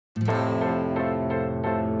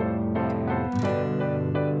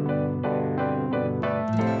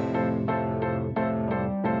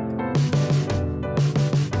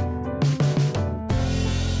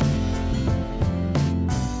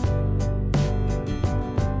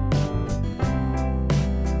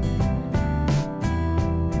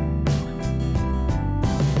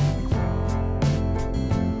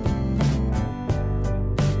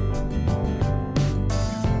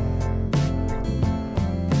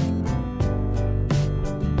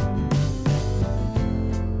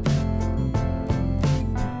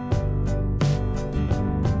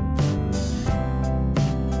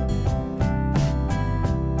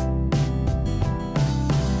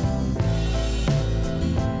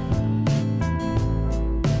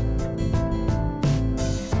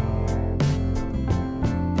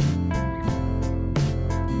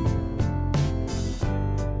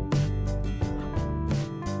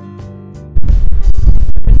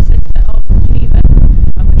Geneva,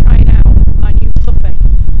 and we're trying out my new fluffy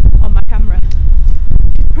on my camera.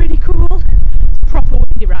 It's pretty cool. It's proper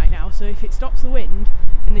windy right now, so if it stops the wind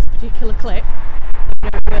in this particular clip, I know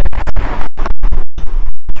it works.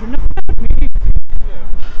 There's enough about me.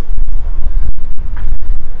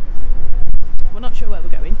 We're not sure where we're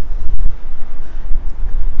going.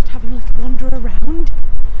 Just having a little wander around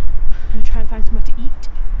and try and find somewhere to eat.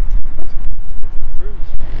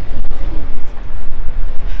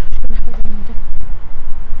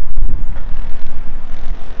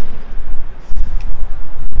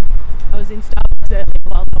 I was in Starbucks earlier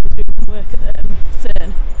while I was doing some work at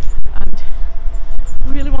CERN and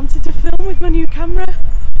really wanted to film with my new camera,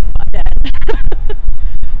 but I didn't.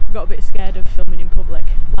 I got a bit scared of filming in public.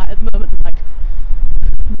 Like at the moment there's like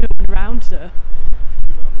no one around, so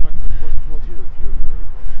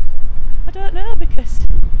I don't know, because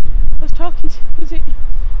I was talking to, wasn't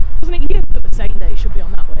it you that was saying that it should be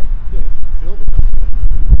on that way? Yeah, if you film it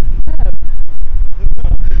that way.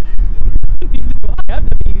 Neither do I. I've never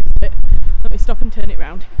used it. Let me stop and turn it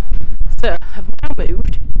round. So I've now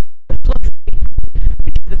moved the fluffy,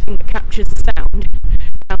 which is the thing that captures the sound,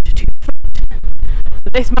 down to the front. So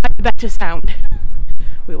this might be better sound.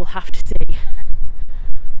 We will have to see.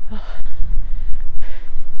 Oh.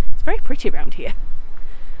 It's very pretty around here.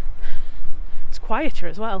 It's quieter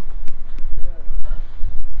as well.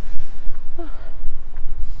 Oh.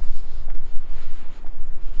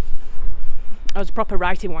 I was a proper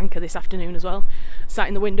writing wanker this afternoon as well. Sat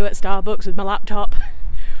in the window at Starbucks with my laptop,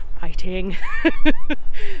 writing.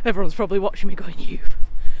 Everyone's probably watching me going, "You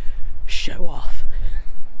show off."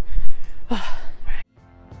 Oh.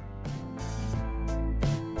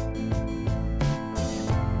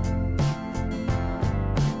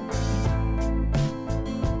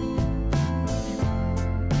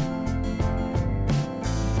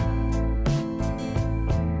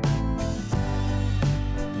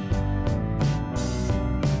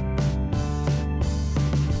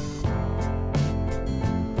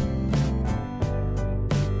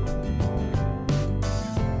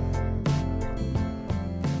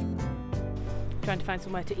 Trying to find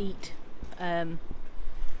somewhere to eat.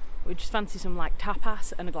 We just fancy some like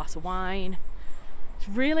tapas and a glass of wine. It's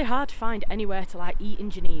really hard to find anywhere to like eat in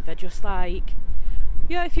Geneva. Just like,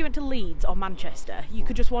 you know, if you went to Leeds or Manchester, you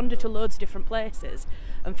could just wander to loads of different places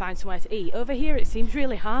and find somewhere to eat. Over here it seems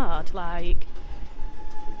really hard, like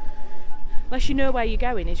unless you know where you're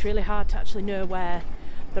going, it's really hard to actually know where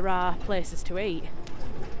there are places to eat.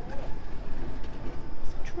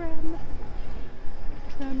 It's a tram.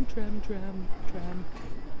 Tram, tram, tram, tram.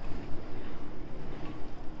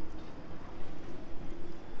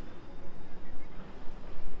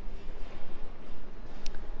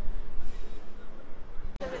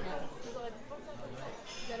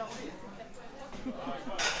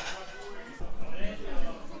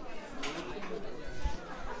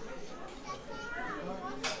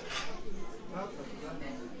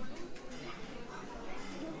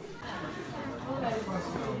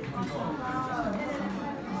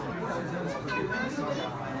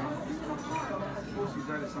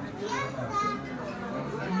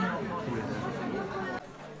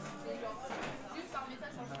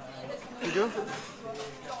 Hugo?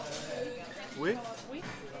 Oui? Oui.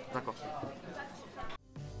 D'accord.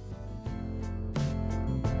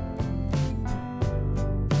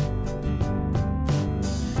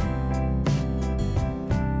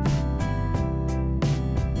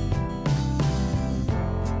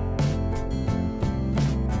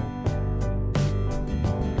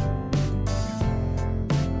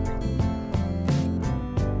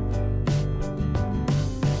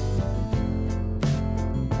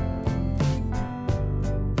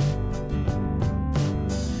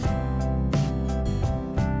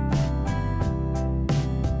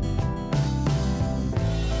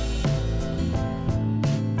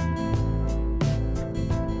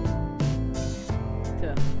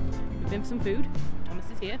 some food. Thomas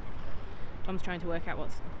is here. Tom's trying to work out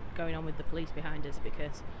what's going on with the police behind us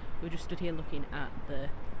because we were just stood here looking at the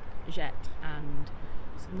jet and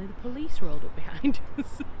suddenly the police rolled up behind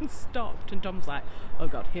us and stopped, and Tom's like, oh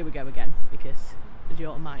god, here we go again, because as you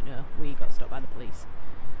all might know, we got stopped by the police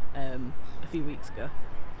a few weeks ago.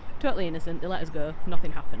 Totally innocent, they let us go,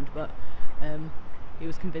 nothing happened, but he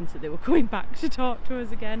was convinced that they were coming back to talk to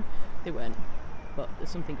us again. They weren't, but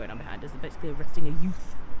there's something going on behind us. They're basically arresting a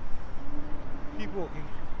youth. Keep walking.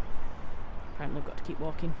 Apparently I've got to keep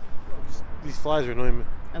walking. These flies are annoying me.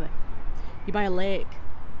 Are they? You're by a lake.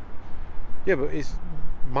 Yeah, but it's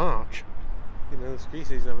March. You know, the ski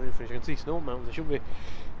season haven't finished. I can see snow mountains. There shouldn't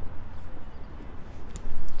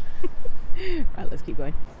be. Right, let's keep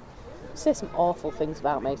going. Say some awful things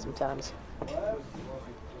about me sometimes.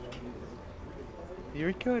 You're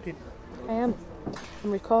recording? I am.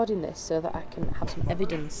 I'm recording this so that I can have some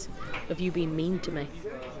evidence of you being mean to me.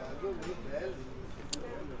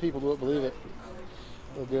 People don't believe it.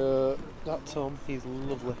 They'll go, that Tom, he's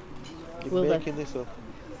lovely. You're Will making this up.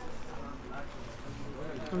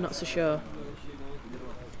 I'm not so sure.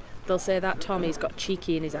 They'll say that Tommy's got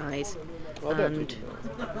cheeky in his eyes, and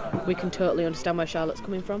we can totally understand where Charlotte's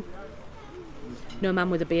coming from. No man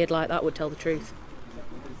with a beard like that would tell the truth.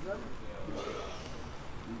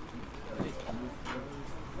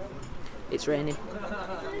 It's raining.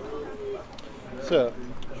 So,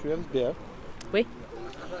 should we have this beer? We?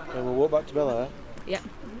 And we'll walk back to Bel Air. Yeah.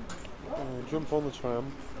 Jump on the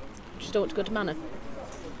tram. Just don't want to go to Manor.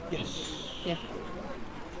 Yes. Yeah.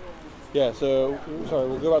 Yeah, so, sorry,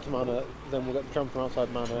 we'll go back to Manor, then we'll get the tram from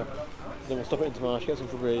outside Manor, then we'll stop it into Marsh, get some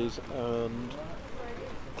Febreze, and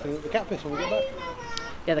clean up the cat piss when we get back.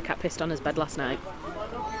 Yeah, the cat pissed on his bed last night.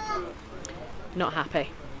 Not happy.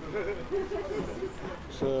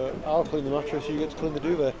 So, I'll clean the mattress, you get to clean the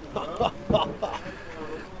duvet.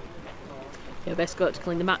 Yeah, best got to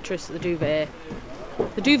clean the mattress, the duvet.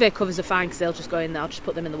 The duvet covers are fine because they'll just go in there. I'll just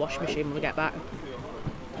put them in the washing machine when we get back.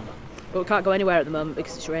 But we can't go anywhere at the moment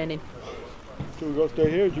because it's raining. So we've got to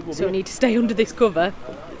stay here. So we need to stay under this cover.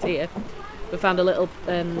 It's here. We found a little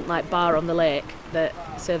like bar on the lake that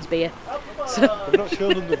serves beer. So I've not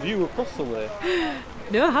shown them the view across the lake.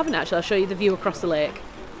 No, I haven't actually. I'll show you the view across the lake.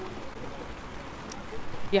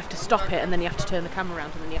 You have to stop it and then you have to turn the camera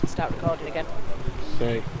around and then you have to start recording again.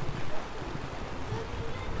 Say.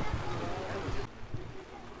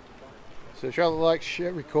 So Charlotte likes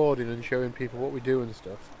recording and showing people what we do and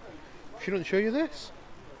stuff. She doesn't show you this.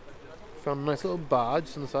 Found a nice little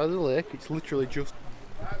barge on the side of the lake. It's literally just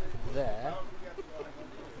there.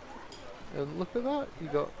 And look at that. You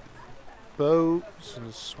got boats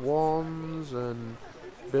and swans and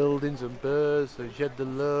buildings and birds. So Jed de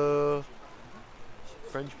l'eau,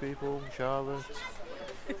 French people, Charlotte,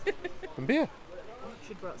 and beer.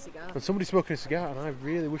 Should have brought a cigar. And somebody smoking a cigar, and I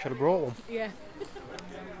really wish I'd have brought one. Yeah.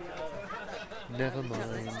 Never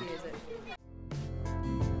mind.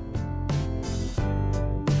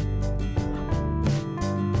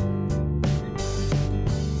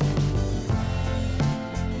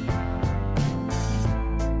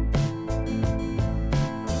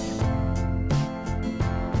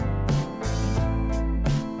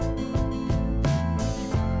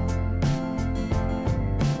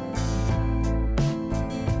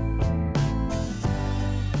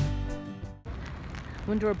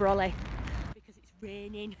 Under a brolly because it's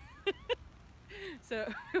raining.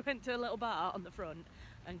 So we went to a little bar on the front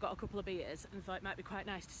and got a couple of beers and thought it might be quite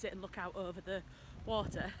nice to sit and look out over the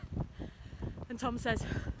water. And Tom says,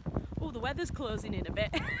 oh, the weather's closing in a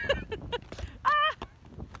bit. Ah!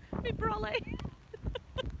 My brolly!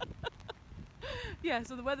 Yeah,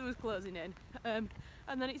 so the weather was closing in and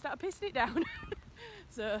then it started pissing it down.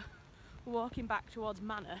 So we're walking back towards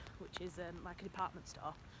Manor, which is like a department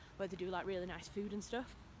store where they do like really nice food and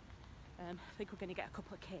stuff. I think we're going to get a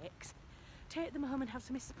couple of cakes, take them home and have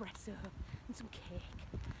some espresso and some cake.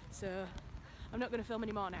 So I'm not going to film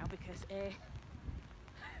anymore now because A,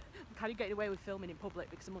 I'm kind of getting away with filming in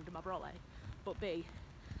public because I'm under my brolly, but B,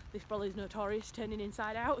 this brolly is notorious turning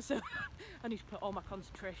inside out, so I need to put all my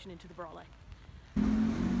concentration into the brolly.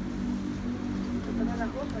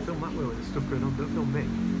 Film that way with the stuff going on, don't film me.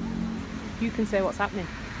 You can say what's happening.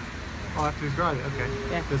 Oh, I have to describe it, okay.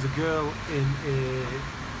 Yeah. There's a girl in a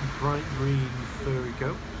bright green furry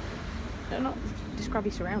coat. No, not describe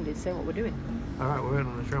your surroundings, say what we're doing. Alright, we're in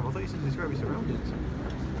on a tram. I thought you said describe your surroundings.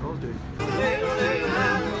 I was doing.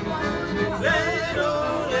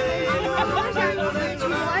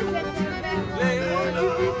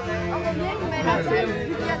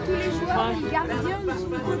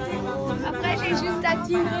 Après j'ai juste à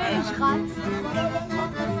tirer et je rate.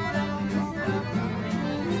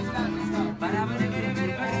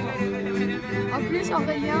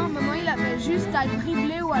 surveillant, maman, il avait juste à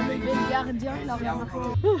dribbler ou à lever le gardien, il aurait marqué.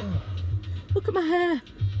 Oh, look at my hair.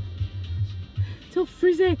 It's all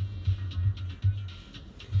frizzy.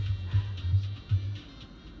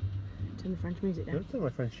 Turn the French music down. Don't turn my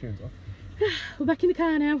French tunes off. We're back in the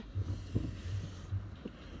car now.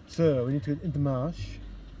 So, we need to go into marsh.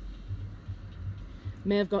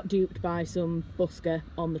 May have got duped by some busker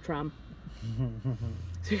on the tram.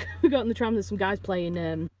 So we got on the tram, there's some guys playing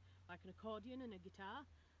like an accordion and a guitar.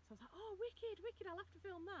 So I was like, oh, wicked, wicked, I'll have to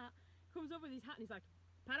film that. Comes over with his hat and he's like,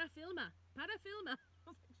 para filma, para filma. I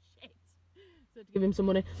was like, shit. So I had to give him some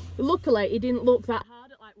money. Luckily, he didn't look that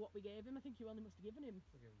hard at like what we gave him. I think you only must have given him.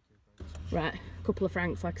 Right, a couple of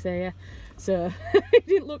francs, like I say, yeah. So he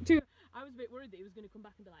didn't look too. I was a bit worried that he was going to come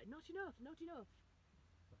back and be like, not enough, not enough.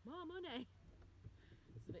 More money.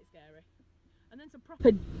 It's a bit scary. And then some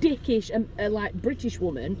proper dickish, like British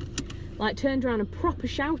woman, like turned around and proper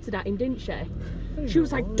shouted at him, didn't she? She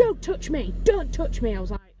was like, "Don't touch me! Don't touch me!" I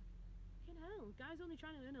was like, "Fucking hell, guy's only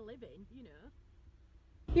trying to earn a living, you know."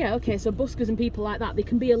 Yeah, okay. So buskers and people like that, they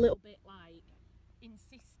can be a little bit like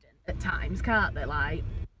insistent at times, can't they? Like,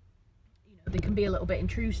 you know, they can be a little bit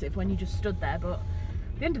intrusive when you just stood there. But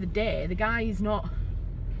at the end of the day, the guy is not,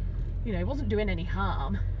 you know, he wasn't doing any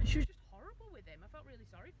harm. She was just horrible with him. I felt really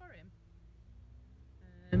sorry for him.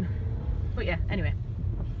 But yeah, anyway,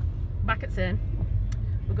 back at Cerne.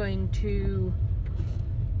 We're going to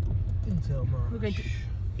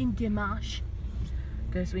Intermarsh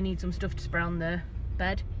because we need some stuff to spray on the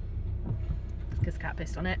bed because the cat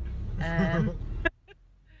pissed on it. And we need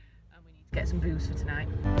to get some booze for tonight.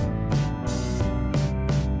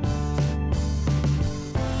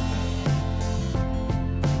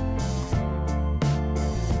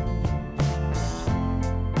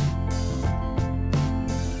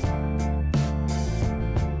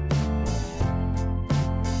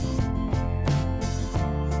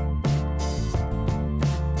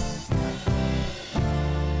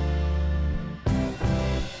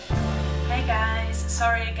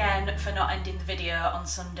 Sorry again for not ending the video on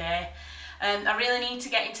Sunday. I really need to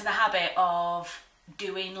get into the habit of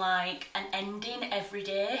doing like an ending every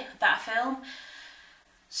day that I film,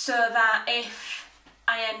 so that if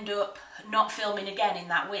I end up not filming again in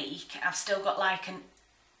that week, I've still got like an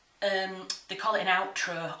they call it an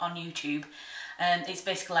outro on YouTube. It's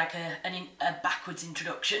basically like a backwards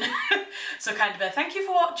introduction. So kind of a thank you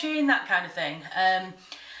for watching, that kind of thing.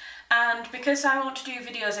 And because I want to do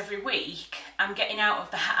videos every week, I'm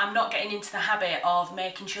not getting into the habit of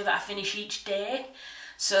making sure that I finish each day,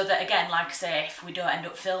 so that again, like I say, if we don't end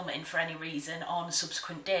up filming for any reason on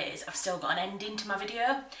subsequent days, I've still got an ending to my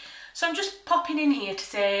video. So I'm just popping in here to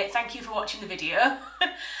say thank you for watching the video.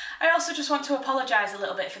 I also just want to apologise a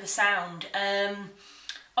little bit for the sound.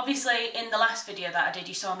 Obviously in the last video that I did,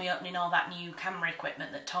 you saw me opening all that new camera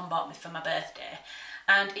equipment that Tom bought me for my birthday,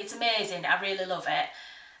 and it's amazing, I really love it.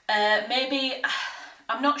 Maybe,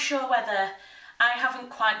 I'm not sure whether I haven't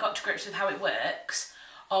quite got to grips with how it works,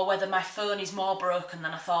 or whether my phone is more broken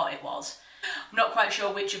than I thought it was. I'm not quite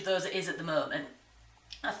sure which of those it is at the moment.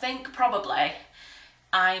 I think probably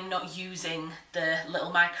I'm not using the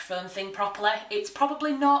little microphone thing properly. It's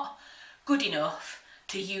probably not good enough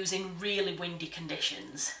to use in really windy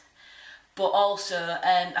conditions. But also,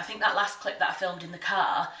 I think that last clip that I filmed in the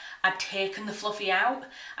car, I'd taken the fluffy out,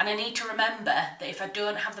 and I need to remember that if I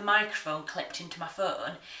don't have the microphone clipped into my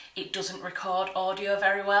phone, it doesn't record audio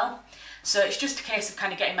very well. So it's just a case of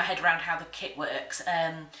kind of getting my head around how the kit works,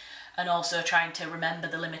 and also trying to remember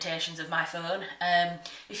the limitations of my phone.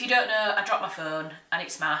 If you don't know, I dropped my phone and it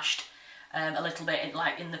smashed a little bit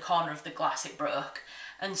in the corner of the glass. It broke.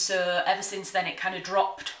 And so ever since then it kind of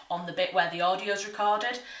dropped on the bit where the audio's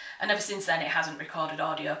recorded, and ever since then it hasn't recorded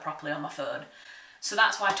audio properly on my phone. So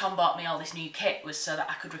that's why Tom bought me all this new kit, was so that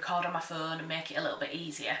I could record on my phone and make it a little bit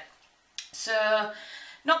easier. So,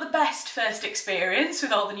 not the best first experience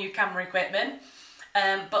with all the new camera equipment,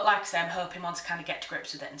 but like I say, I'm hoping once I kind of get to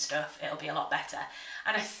grips with it and stuff, it'll be a lot better.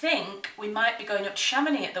 And I think we might be going up to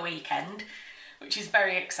Chamonix at the weekend, which is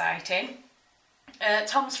very exciting.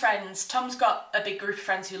 Tom's friends, Tom's got a big group of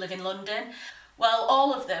friends who live in London. Well,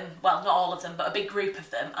 all of them, well not all of them, but a big group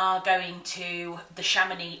of them are going to the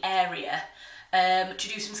Chamonix area to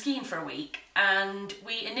do some skiing for a week, and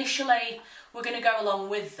we initially were going to go along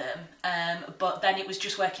with them, but then it was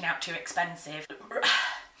just working out too expensive.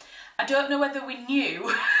 I don't know whether we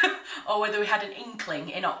knew or whether we had an inkling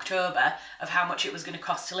in October of how much it was going to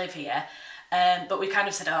cost to live here, but we kind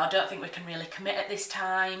of said, oh, I don't think we can really commit at this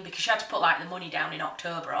time, because you had to put like the money down in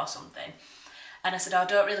October or something. And I said, oh, I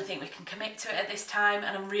don't really think we can commit to it at this time,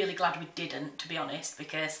 and I'm really glad we didn't, to be honest,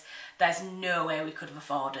 because there's no way we could have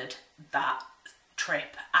afforded that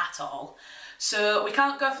trip at all. So we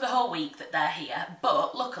can't go for the whole week that they're here,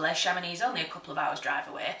 but luckily Chamonix is only a couple of hours drive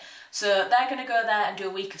away. So they're going to go there and do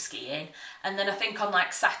a week of skiing, and then I think on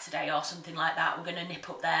like Saturday or something like that we're going to nip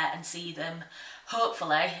up there and see them.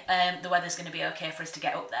 Hopefully the weather's going to be okay for us to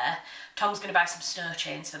get up there. Tom's going to buy some snow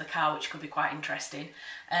chains for the car, which could be quite interesting.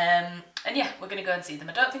 And yeah, we're going to go and see them.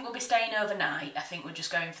 I don't think we'll be staying overnight, I think we're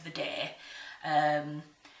just going for the day.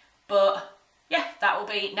 But yeah, that will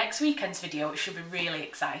be next weekend's video, which should be really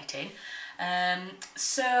exciting.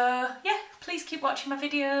 So yeah, please keep watching my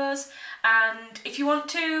videos, and if you want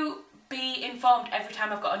to be informed every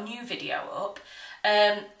time I've got a new video up,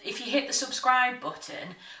 if you hit the subscribe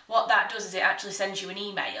button, what that does is it actually sends you an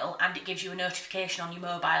email and it gives you a notification on your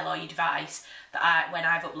mobile or your device that when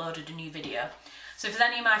I've uploaded a new video. So if there's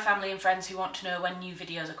any of my family and friends who want to know when new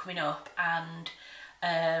videos are coming up, and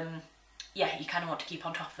yeah, you kind of want to keep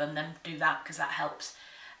on top of them, then do that, because that helps.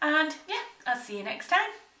 And yeah, I'll see you next time.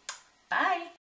 Bye.